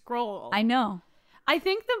effort to scroll. I know. I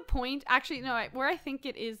think the point, actually, no, where I think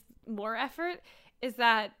it is more effort is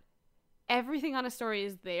that everything on a story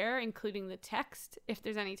is there, including the text, if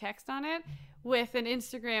there's any text on it. With an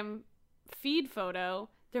Instagram feed photo,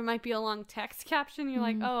 there might be a long text caption. You're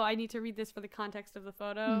like, oh, I need to read this for the context of the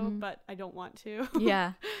photo, but I don't want to.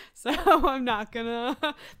 Yeah. So I'm not gonna.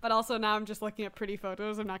 But also now I'm just looking at pretty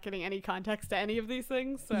photos. I'm not getting any context to any of these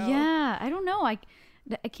things. So Yeah. I don't know. I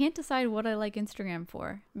can't decide what I like Instagram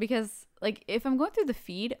for because, like, if I'm going through the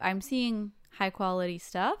feed, I'm seeing high quality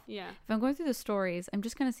stuff. Yeah. If I'm going through the stories, I'm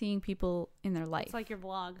just kind of seeing people in their life. It's like your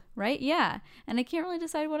vlog. Right? Yeah. And I can't really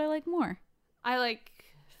decide what I like more. I like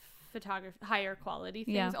photography, higher quality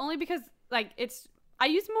things, Yeah. only because like I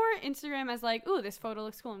use more Instagram as like, ooh, this photo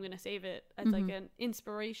looks cool, I'm gonna save it as like an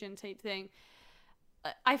inspiration type thing.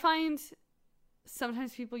 I find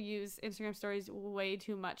sometimes people use Instagram stories way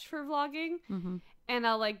too much for vlogging, and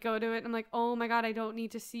I'll like go to it and I'm like, oh my god, I don't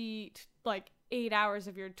need to see like 8 hours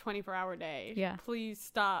of your 24-hour day. Yeah. Please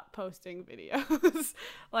stop posting videos.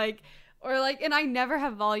 Like, or like, and I never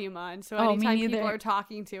have volume on, so Oh, me anytime people neither. are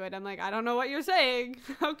talking to it, I'm like, I don't know what you're saying.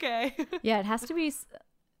 Okay. Yeah, it has to be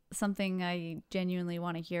something I genuinely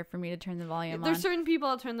want to hear for me to turn the volume There's on. certain people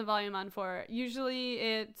I'll turn the volume on for. Usually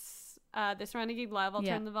it's this Renegade Live I'll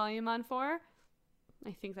Yeah. turn the volume on for.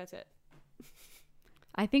 I think that's it.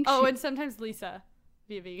 I think Oh, she- and sometimes Lisa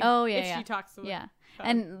via vegan. Oh, yeah, if yeah. she talks to yeah. phone.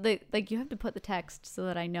 And like you have to put the text so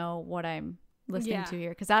that I know what I'm listening Yeah. to here,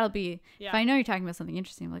 because that'll be Yeah. if I know you're talking about something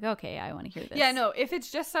interesting, I'm like, okay, I want to hear this. Yeah, no, if it's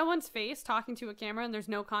just someone's face talking to a camera and there's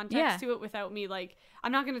no context Yeah. to it without me, like,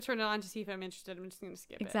 I'm not going to turn it on to see if I'm interested. I'm just going to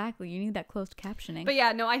skip it. Exactly. You need that closed captioning. But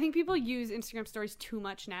yeah, no, I think people use Instagram stories too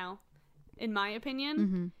much now, in my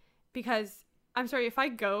opinion, because I'm sorry, if I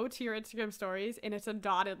go to your Instagram stories and it's a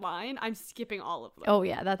dotted line, I'm skipping all of them. Oh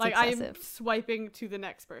yeah, that's like excessive. I'm swiping to the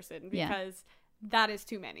next person Yeah. because that is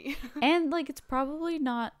too many. And like it's probably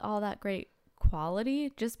not all that great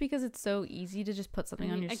quality, just because it's so easy to just put something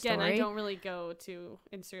on your Again, story. I don't really go to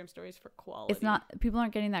Instagram stories for quality. It's not, people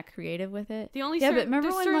aren't getting that creative with it. The only yeah, but certain- remember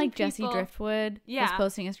there's when certain like Jesse people- Driftwood was Yeah.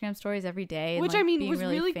 posting Instagram stories every day, and, which like, I mean being was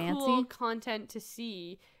really fancy. cool content to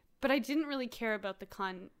see, but I didn't really care about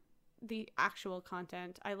the actual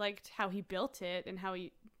content. I liked how he built it and how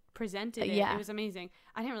he presented it. Yeah. It was amazing.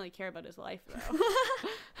 I didn't really care about his life though.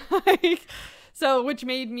 Like, so which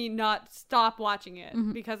made me not stop watching it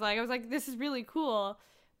because like I was like, this is really cool,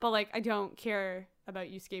 but like I don't care about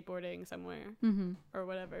you skateboarding somewhere or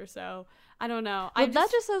whatever. So I don't know. But that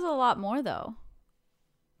just says a lot more though.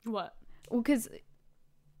 what? Well, because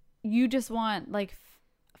you just want like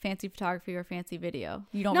fancy photography or fancy video.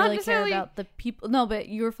 You don't Not really care necessarily- about the people. No, but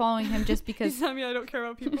you were following him just You because. tell me I don't care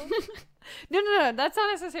about people? No, that's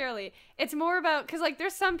not necessarily. It's more about, because like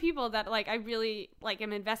there's some people that like I really like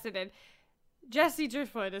am invested in. Jesse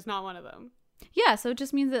Driftwood is not one of them. Yeah, so it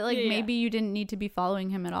just means that like Yeah, yeah. maybe you didn't need to be following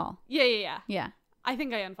him at all. Yeah. Yeah. I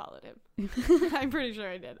think I unfollowed him. I'm pretty sure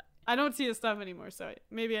I did. I don't see his stuff anymore, so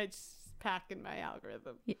maybe I just pack in my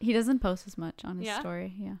algorithm. He doesn't post as much on his Yeah?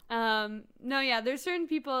 story. Yeah. No, yeah, there's certain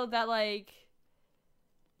people that like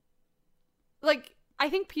I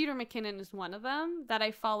think Peter McKinnon is one of them that I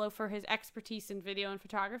follow for his expertise in video and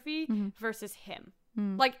photography versus him.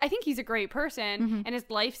 Like, I think he's a great person and his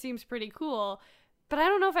life seems pretty cool, but I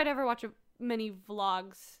don't know if I'd ever watch many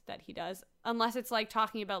vlogs that he does unless it's like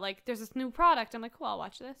talking about like there's this new product. I'm like, cool, I'll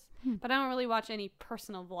watch this. But I don't really watch any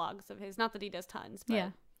personal vlogs of his. Not that he does tons,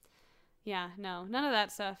 but yeah, no, none of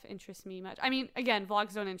that stuff interests me much. I mean, again,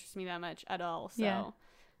 vlogs don't interest me that much at all. So, Yeah.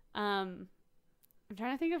 I'm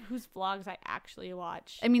trying to think of whose vlogs I actually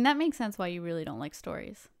watch. I mean, that makes sense why you really don't like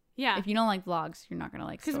stories. Yeah, If you don't like vlogs, you're not going to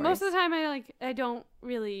like stories. because most of the time I don't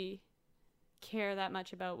really care that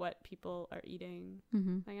much about what people are eating.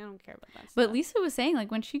 Like I don't care about that stuff. But Lisa was saying,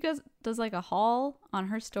 like, when she does like a haul on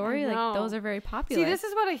her story, like know. those are very popular. See, this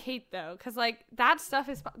is what I hate though, because like that stuff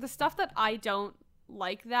is the stuff that I don't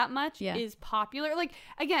like that much is popular. Like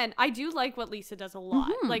again, I do like what Lisa does a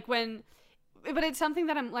lot. Like but it's something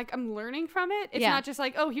that I'm learning from it. It's not just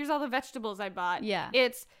like, oh, here's all the vegetables I bought. Yeah.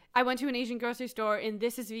 It's I went to an Asian grocery store and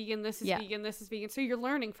this is vegan, this is Yeah. vegan, this is vegan. So you're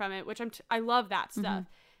learning from it, which I love that stuff.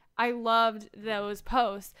 I loved those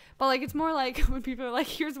posts. But like it's more like when people are like,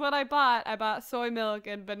 here's what I bought. I bought soy milk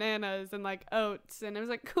and bananas and like oats, and I was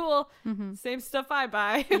like, cool, same stuff I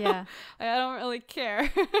buy. Yeah. I don't really care.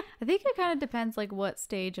 I think it kind of depends like what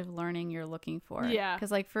stage of learning you're looking for. Yeah.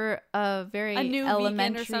 Because like for a very A new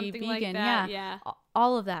elementary vegan or something like vegan, that, yeah.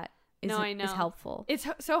 all of that is, No, I know. is helpful. It's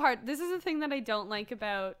so hard. This is the thing that I don't like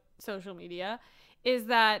about social media is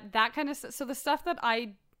that kind of so the stuff that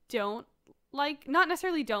I don't like, not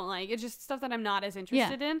necessarily don't like, it's just stuff that I'm not as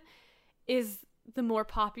interested in, is the more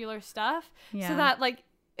popular stuff. Yeah. So that like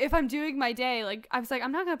if I'm doing my day, like I was like,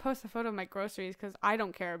 I'm not gonna post a photo of my groceries because I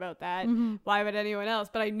don't care about that. Why would anyone else?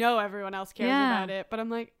 But I know everyone else cares about it. But I'm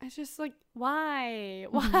like, it's just like, why?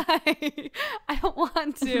 I don't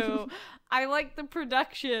want to. I like the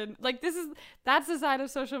production. Like that's the side of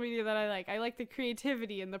social media that I like. I like the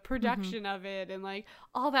creativity and the production of it and like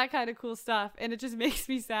all that kind of cool stuff. And it just makes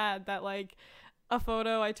me sad that like a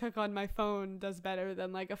photo I took on my phone does better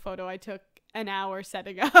than like a photo I took an hour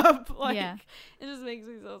setting up. Like, Yeah. it just makes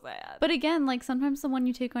me so sad. But again, like sometimes the one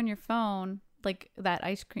you take on your phone, like that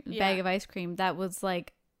ice cream Yeah. bag of ice cream, that was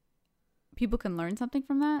like people can learn something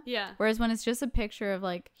from that. Yeah. Whereas when it's just a picture of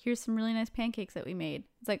like, here's some really nice pancakes that we made,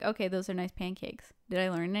 it's like, okay, those are nice pancakes. Did I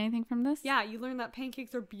learn anything from this? Yeah, you learn that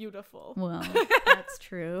pancakes are beautiful. Well, that's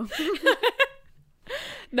true.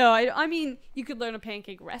 No, I mean, you could learn a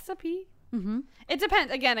pancake recipe. Mm-hmm. It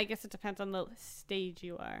depends. Again, I guess it depends on the stage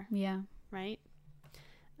you are, Yeah. right?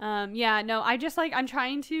 Yeah, no, I just like, I'm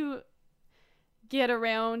trying to get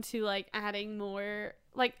around to like adding more.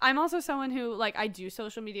 Like, I'm also someone who, like, I do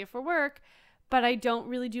social media for work, but I don't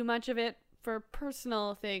really do much of it for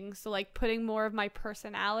personal things. So like putting more of my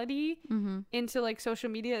personality Mm-hmm. into like social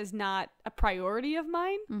media is not a priority of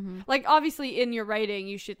mine. Mm-hmm. Like, obviously in your writing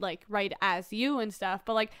you should like write as you and stuff,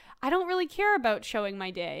 but like I don't really care about showing my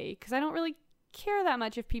day because I don't really care that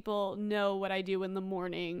much if people know what I do in the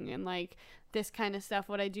morning and like this kind of stuff,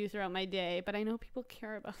 what I do throughout my day. But I know people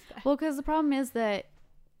care about that. Well, because the problem is that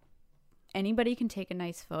anybody can take a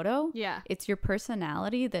nice photo. Yeah. It's your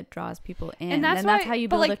personality that draws people in. And that's why- how you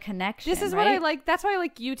but, build like, a connection. This is right? what I like. That's why I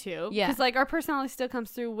like YouTube. Yeah. Because like our personality still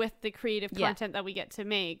comes through with the creative Yeah. content that we get to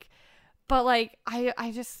make. But like I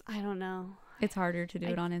don't know. It's harder to do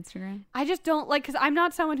it on Instagram. I just don't like, because I'm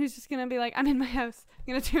not someone who's just gonna be like, I'm in my house,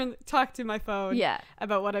 I'm gonna talk to my phone Yeah.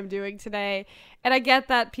 about what I'm doing today. And I get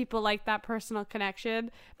that people like that personal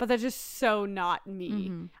connection, but they're just so not me.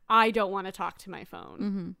 Mm-hmm. I don't want to talk to my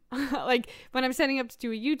phone. Mm-hmm. Like when I'm setting up to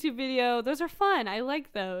do a YouTube video, those are fun. I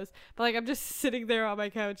like those. But like I'm just sitting there on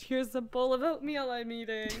my couch. Here's the bowl of oatmeal I'm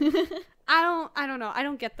eating. I don't know. I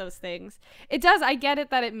don't get those things. It does. I get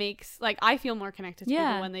it that it makes, like, I feel more connected to Yeah.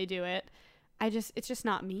 people when they do it. It's just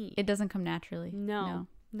not me. It doesn't come naturally. No,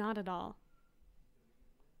 not at all.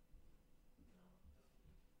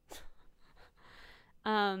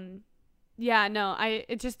 Yeah, no,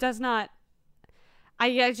 it just does not.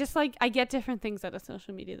 I just like, I get different things out of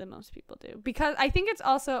social media than most people do, because I think it's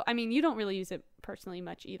also, I mean, you don't really use it personally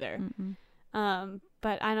much either. Mm-mm.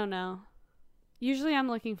 But I don't know. Usually I'm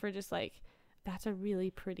looking for just like, that's a really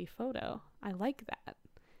pretty photo. I like that.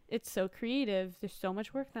 It's so creative. There's so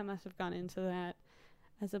much work that must have gone into that,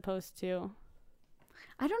 as opposed to.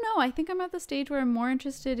 I don't know. I think I'm at the stage where I'm more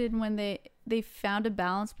interested in when they found a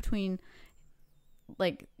balance between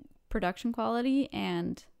like production quality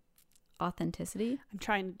and authenticity. I'm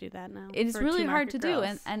trying to do that now. It is for really Two hard Market to do,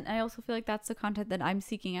 Girls. and I also feel like that's the content that I'm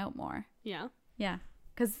seeking out more. Yeah. Yeah,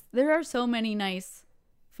 because there are so many nice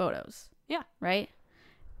photos. Yeah. Right?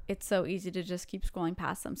 It's so easy to just keep scrolling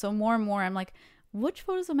past them. So more and more I'm like, which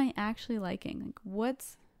photos am I actually liking? Like,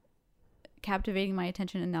 what's captivating my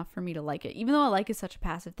attention enough for me to like it? Even though a like is such a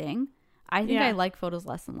passive thing, I think Yeah. I like photos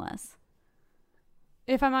less and less.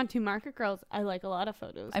 If I'm on Two Market Girls, I like a lot of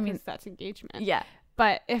photos. I mean, 'cause that's engagement. Yeah.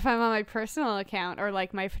 But if I'm on my personal account or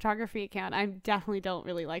like my photography account, I definitely don't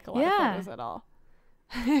really like a lot of Yeah. photos at all.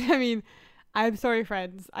 I mean, I'm sorry,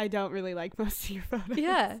 friends. I don't really like most of your photos.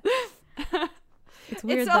 Yeah. It's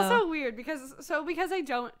weird, It's though. also weird because I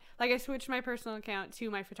don't, like, I switched my personal account to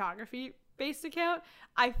my photography based account.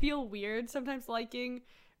 I feel weird sometimes liking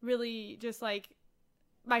really just like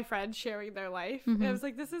my friends sharing their life. And I was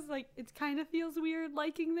like, this is like, it kind of feels weird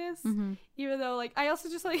liking this, even though like I also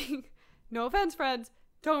just like, no offense, friends,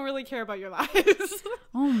 don't really care about your lives.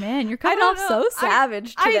 Oh man, you're coming don't off so know.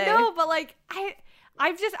 savage today. I know, but like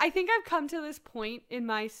I think I've come to this point in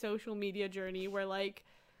my social media journey where like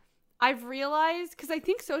I've realized, because I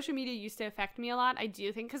think social media used to affect me a lot. I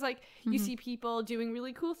do think, because like you see people doing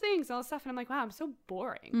really cool things and all this stuff, and I'm like, wow, I'm so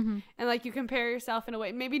boring. And like you compare yourself in a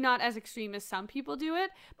way, maybe not as extreme as some people do it,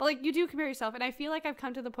 but like you do compare yourself. And I feel like I've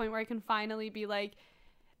come to the point where I can finally be like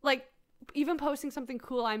even posting something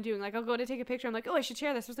cool I'm doing, like I'll go to take a picture, I'm like, oh, I should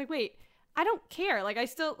share this. I was like, wait, I don't care. Like I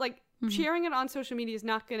still like sharing it on social media is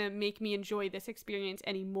not gonna make me enjoy this experience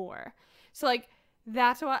anymore. So like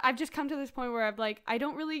that's why I've just come to this point where I'm like, I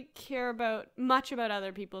don't really care much about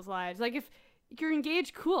other people's lives. Like if you're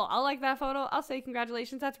engaged, cool, I'll like that photo, I'll say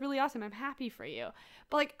congratulations, that's really awesome, I'm happy for you.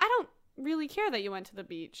 But like I don't really care that you went to the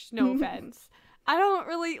beach, no offense. I don't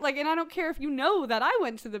really like, and I don't care if you know that I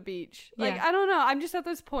went to the beach. Like Yeah. I don't know, I'm just at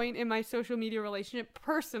this point in my social media relationship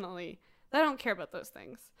personally that I don't care about those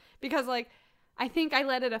things, because like I think I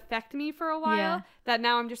let it affect me for a while. Yeah. That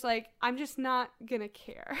now I'm just like, I'm just not gonna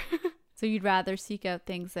care. So you'd rather seek out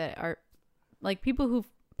things that are like people who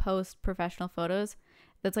post professional photos,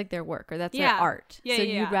 that's like their work or that's their art. Yeah, so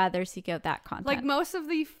yeah. you'd rather seek out that content. Like most of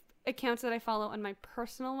the accounts that I follow on my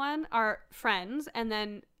personal one are friends and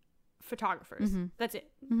then photographers. That's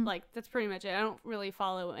it. Like that's pretty much it. I don't really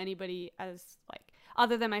follow anybody as like,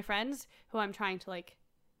 other than my friends who I'm trying to like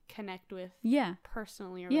connect with Yeah.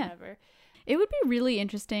 personally or Yeah. whatever. It would be really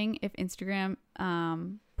interesting if Instagram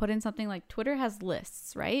put in something like Twitter has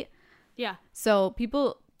lists, right? Yeah. So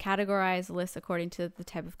people categorize lists according to the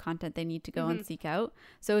type of content they need to go and seek out.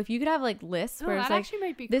 So if you could have like lists Oh, where it's that like, actually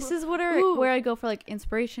might be this cool. is Ooh. where I go for like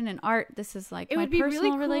inspiration and art. This is like It my would be personal really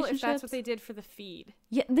cool relationships. if that's what they did for the feed.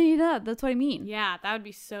 Yeah, that's what I mean. Yeah, that would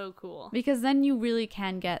be so cool. Because then you really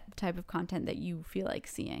can get the type of content that you feel like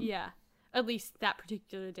seeing. Yeah. At least that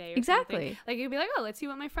particular day or Exactly. something. Like, you'd be like, oh, let's see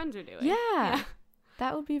what my friends are doing. Yeah.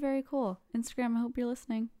 That would be very cool. Instagram, I hope you're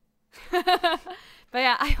listening. But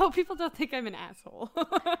yeah, I hope people don't think I'm an asshole.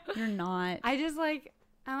 You're not. I just like,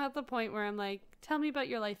 I'm at the point where I'm like, tell me about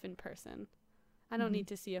your life in person. I don't need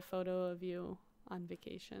to see a photo of you on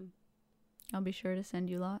vacation. I'll be sure to send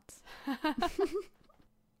you lots.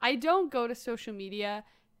 I don't go to social media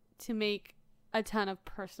to make a ton of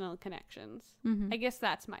personal connections. Mm-hmm. I guess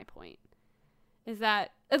that's my point. Is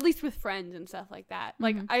that, at least with friends and stuff like that.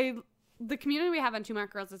 Like, the community we have on Two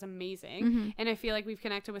Mark Girls is amazing. And I feel like we've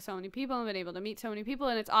connected with so many people and been able to meet so many people,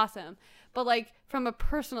 and it's awesome. But like, from a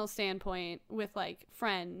personal standpoint with like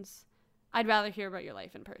friends, I'd rather hear about your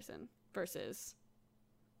life in person versus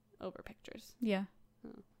over pictures. Yeah.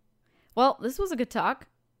 Well, this was a good talk.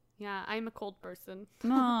 Yeah, I'm a cold person.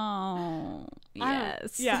 Oh,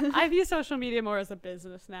 yes. I view social media more as a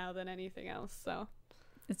business now than anything else, so.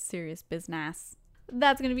 It's serious business.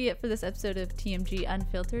 That's going to be it for this episode of TMG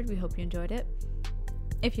Unfiltered. We hope you enjoyed it.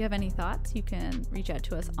 If you have any thoughts, you can reach out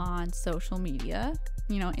to us on social media.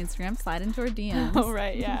 You know, Instagram, slide into our DMs. Oh,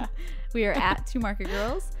 right, yeah. We are at Two Market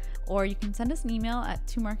Girls, or you can send us an email at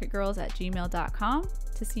twomarketgirls@gmail.com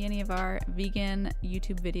to see any of our vegan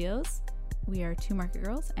YouTube videos. We are Two Market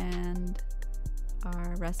Girls, and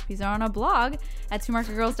our recipes are on a blog at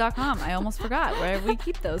twomarketgirls.com. I almost forgot where we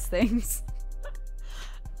keep those things.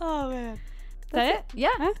 Oh, man. That's it? Yeah.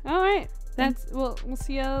 Huh? All right. We'll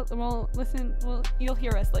see you. We'll listen. You'll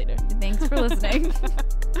hear us later. Thanks for listening.